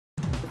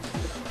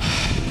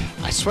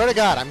I swear to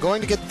God, I'm going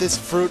to get this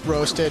fruit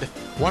roasted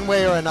one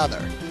way or another.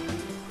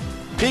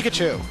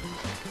 Pikachu!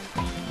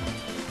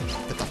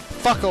 Get the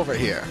fuck over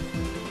here.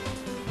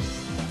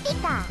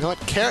 Pika. You know what?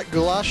 Carrot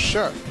goulash?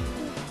 Sure.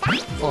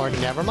 Or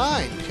never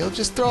mind. He'll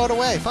just throw it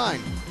away. Fine.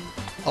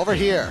 Over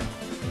here.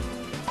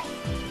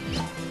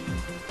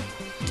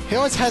 He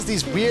always has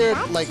these weird,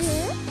 like,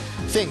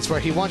 things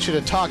where he wants you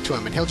to talk to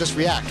him and he'll just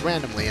react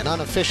randomly and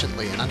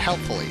inefficiently and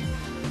unhelpfully.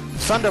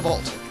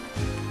 Thunderbolt!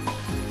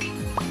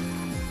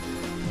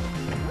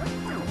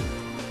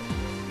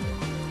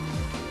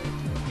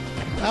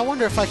 I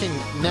wonder if I can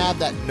nab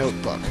that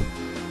notebook.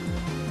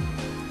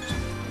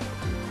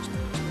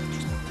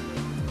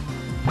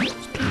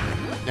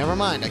 Never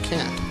mind, I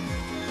can't.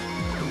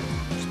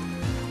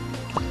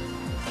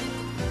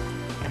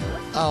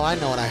 Oh, I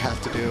know what I have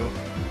to do.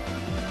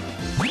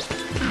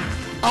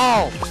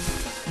 Oh,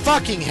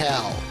 fucking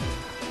hell!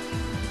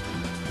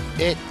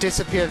 It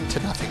disappeared into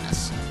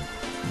nothingness.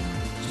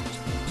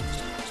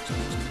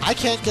 I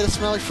can't get a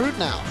smelly fruit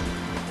now.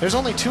 There's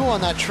only 2 on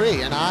that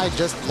tree, and I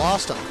just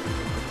lost them.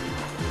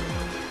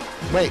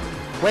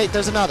 Wait,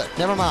 there's another.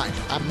 Never mind.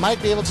 I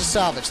might be able to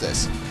salvage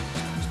this.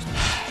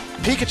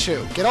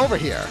 Pikachu, get over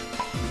here.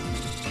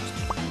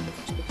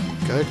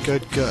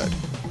 Good.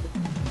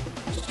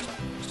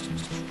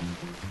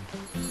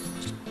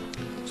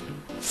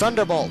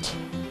 Thunderbolt.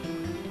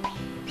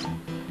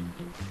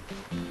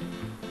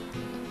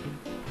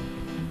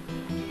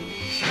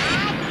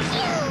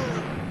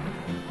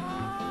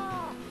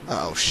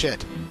 Oh,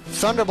 shit.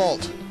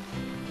 Thunderbolt.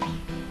 Come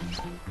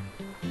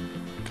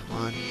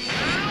on.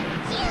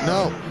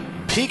 No.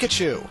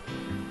 Pikachu.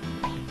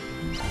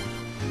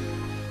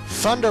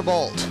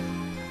 Thunderbolt.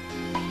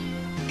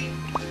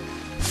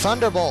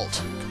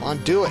 Thunderbolt. Come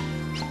on, do it.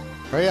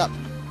 Hurry up.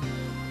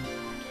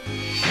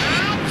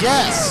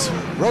 Yes!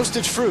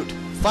 Roasted fruit.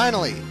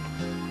 Finally.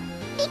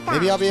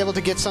 Maybe I'll be able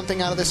to get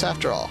something out of this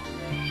after all.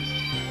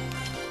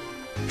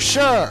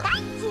 Sure!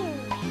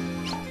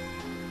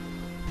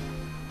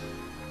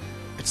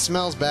 It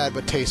smells bad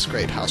but tastes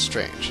great. How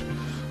strange.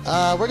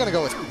 We're gonna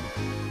go with...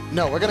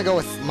 No, we're gonna go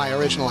with my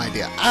original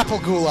idea. Apple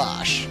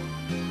goulash.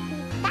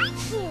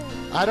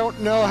 I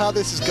don't know how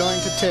this is going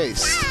to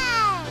taste.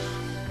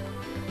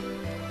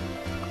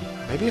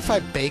 Maybe if I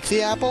bake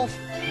the apple?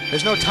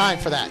 There's no time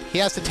for that. He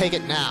has to take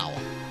it now.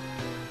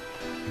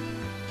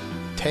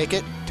 Take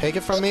it? Take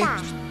it from me?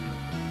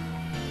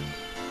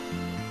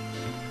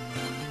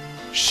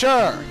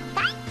 Sure!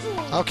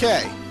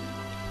 Okay.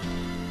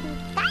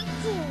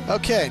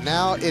 Okay,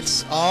 now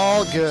it's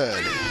all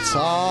good. It's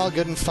all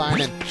good and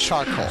fine and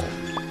charcoal.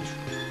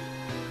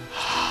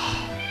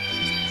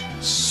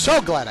 So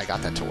glad I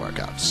got that to work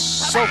out.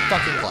 So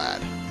fucking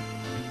glad.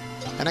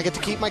 And I get to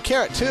keep my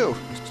carrot, too.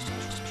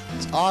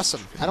 It's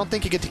awesome. I don't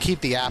think you get to keep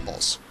the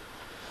apples.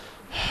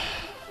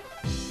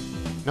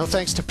 No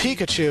thanks to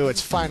Pikachu, it's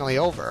finally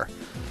over.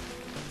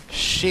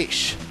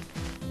 Sheesh.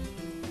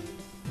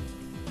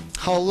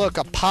 Oh, look,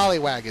 a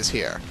Poliwag is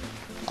here.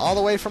 All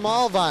the way from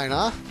Allvine,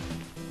 huh?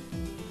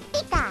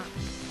 Pika.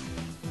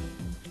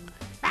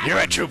 You're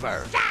a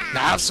trooper. Now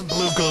have some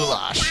blue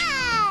goulash.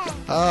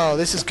 Oh,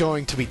 this is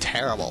going to be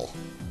terrible.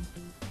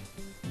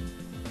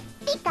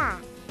 Pika.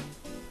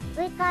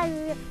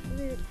 Pikachu.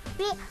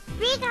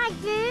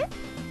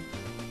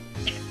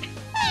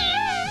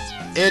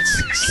 It's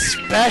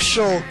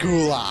special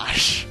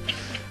goulash.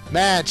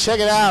 Man, check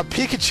it out.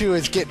 Pikachu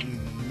is getting...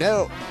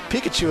 No.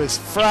 Pikachu is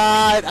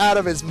fried out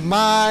of his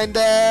mind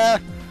there.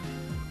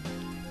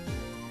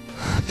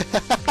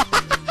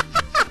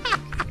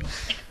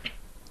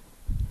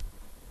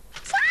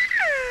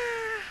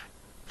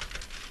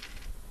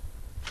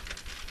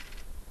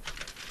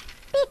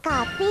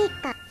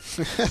 Pika.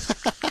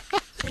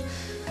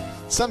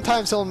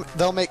 Sometimes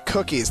they'll make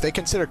cookies. They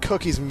consider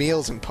cookies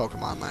meals in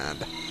Pokemon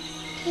Land.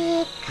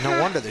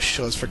 No wonder this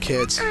show's for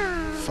kids.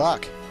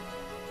 Fuck.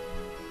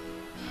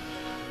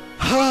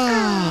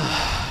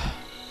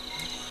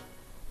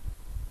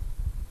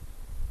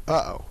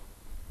 Uh-oh.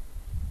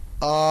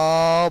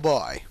 Oh,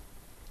 boy.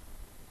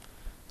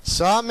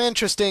 Something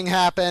interesting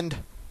happened.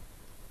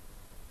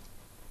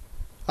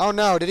 Oh,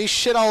 no. Did he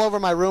shit all over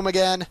my room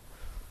again?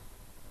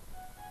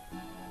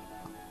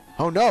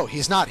 Oh, no.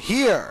 He's not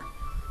here.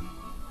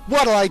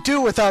 What'll I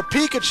do without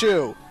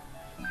Pikachu?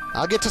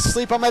 I'll get to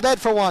sleep on my bed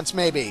for once,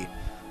 maybe.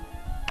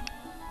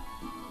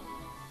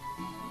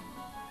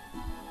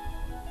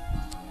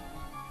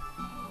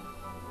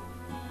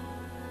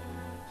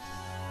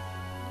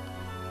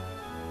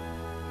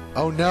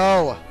 Oh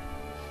no!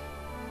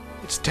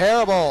 It's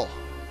terrible!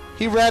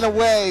 He ran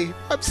away!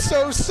 I'm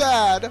so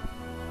sad!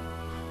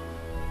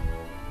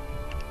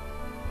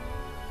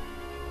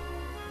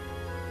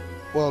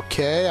 Well,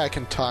 okay, I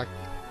can talk...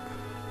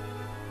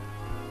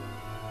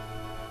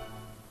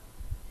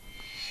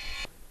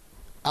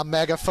 A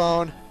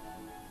megaphone?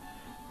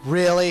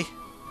 Really?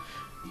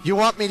 You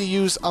want me to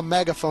use a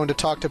megaphone to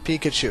talk to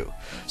Pikachu.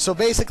 So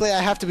basically I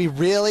have to be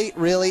really,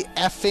 really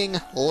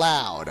effing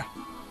loud.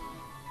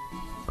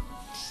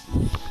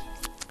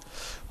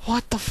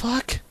 What the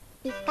fuck?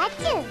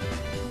 Pikachu.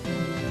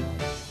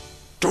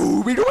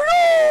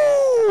 Dooby-doo-doo!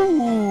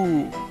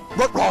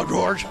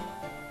 George.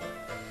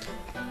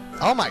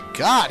 Oh my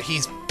god,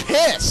 he's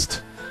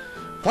pissed!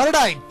 What did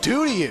I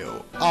do to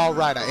you? All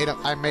right,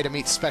 I made him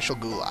eat special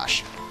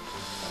goulash.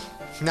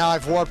 Now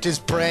I've warped his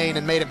brain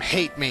and made him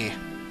hate me.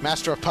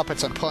 Master of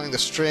puppets, I'm pulling the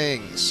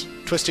strings,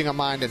 twisting your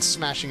mind and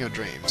smashing your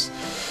dreams.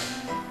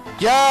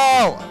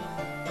 Yo!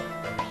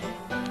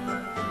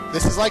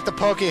 This is like the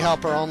Poke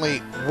Helper,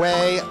 only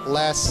way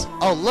less...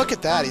 Oh, look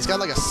at that. He's got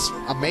like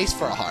a mace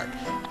for a heart.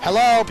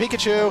 Hello,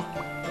 Pikachu.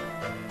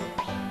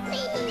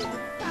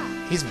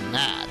 He's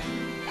mad.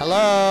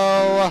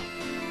 Hello.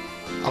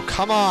 Oh,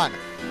 come on.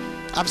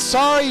 I'm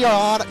sorry you're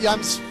on...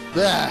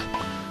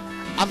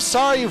 I'm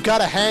sorry you've got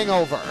a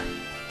hangover.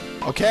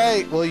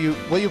 Okay? Will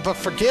you but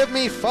forgive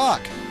me?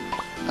 Fuck.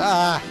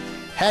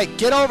 Hey,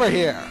 get over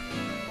here.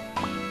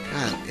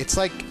 God, it's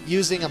like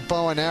using a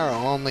bow and arrow,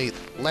 only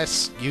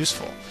less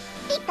useful.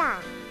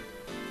 Pika.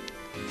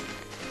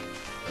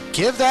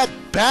 Give that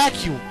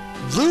back, you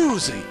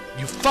loser!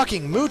 You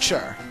fucking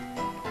moocher!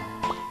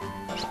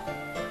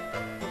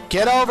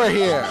 Get over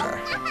here!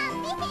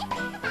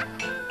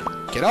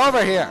 Get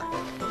over here!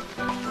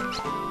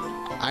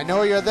 I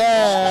know you're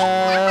there!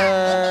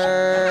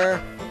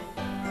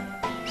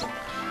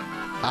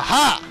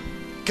 Aha!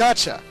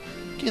 Gotcha!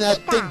 Give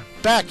that thing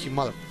back, you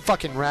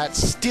motherfucking rat!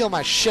 Steal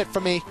my shit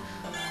from me!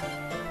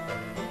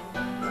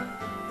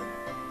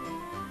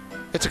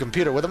 It's a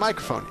computer with a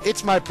microphone.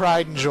 It's my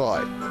pride and joy.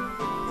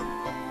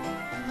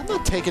 I'm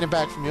not taking it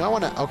back from you. I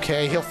want to...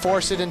 Okay, he'll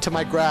force it into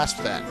my grasp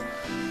then.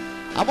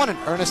 I want an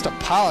earnest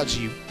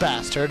apology, you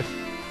bastard.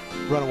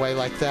 Run away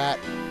like that.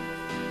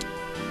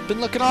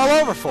 Been looking all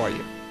over for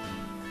you.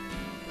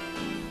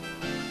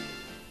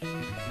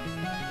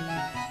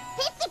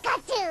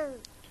 Pikachu.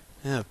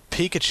 Yeah,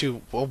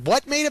 Pikachu. Well,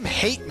 what made him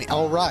hate me?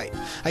 Oh, right.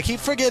 I keep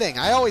forgetting.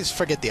 I always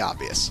forget the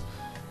obvious.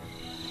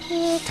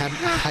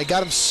 I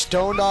got him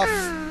stoned off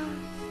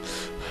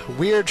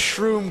weird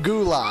shroom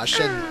goulash,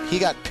 and he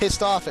got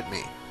pissed off at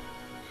me.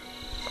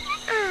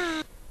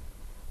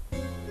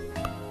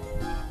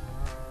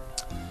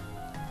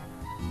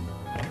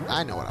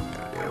 I know what I'm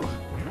gonna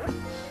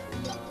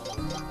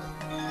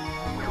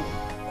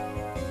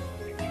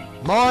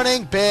do.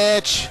 Morning,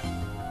 bitch!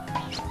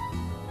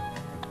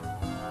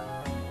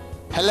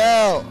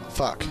 Hello!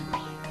 Fuck.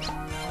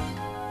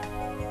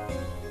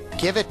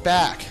 Give it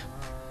back.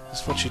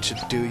 That's what you should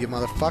do, you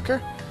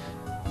motherfucker.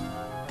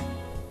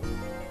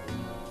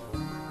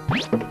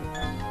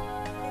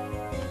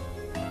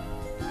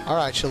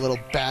 Alright, you little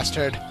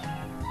bastard.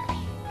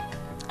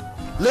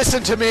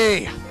 Listen to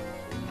me!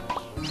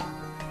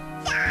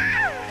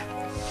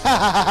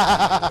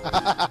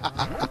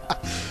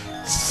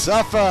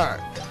 Suffer!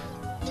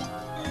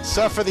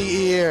 Suffer the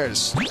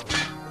ears!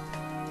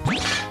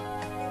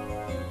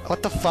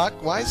 What the fuck?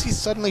 Why is he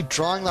suddenly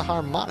drawing the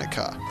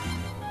harmonica?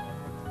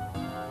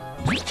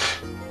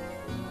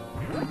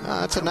 Oh,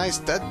 that's a nice...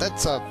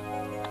 That's a...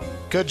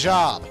 Good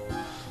job.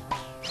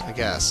 I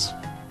guess.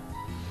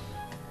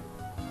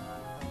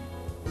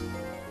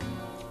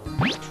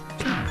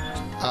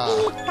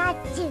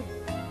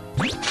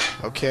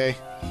 Pikachu. Okay.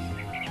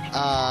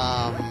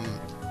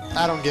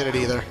 I don't get it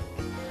either.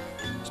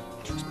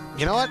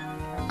 You know what?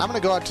 I'm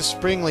gonna go out to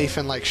Springleaf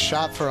and, like,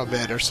 shop for a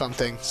bit or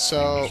something.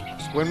 So,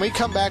 when we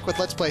come back with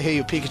Let's Play Hey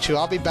You Pikachu,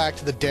 I'll be back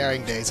to the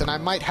Daring Days, and I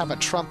might have a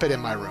trumpet in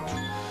my room.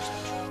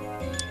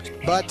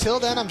 But till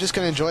then, I'm just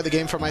gonna enjoy the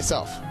game for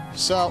myself.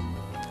 So,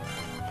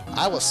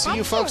 I will see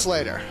you folks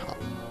later.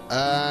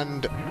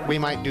 And we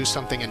might do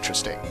something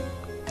interesting.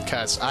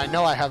 Because I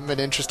know I haven't been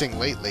interesting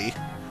lately.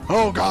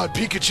 Oh god,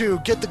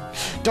 Pikachu, get the...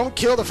 Don't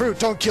kill the fruit,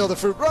 don't kill the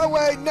fruit. Run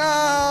away,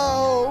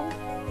 no!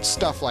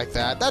 Stuff like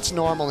that. That's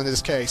normal in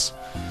this case.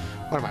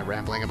 What am I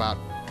rambling about?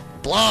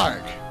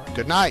 Blarg!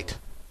 Good night.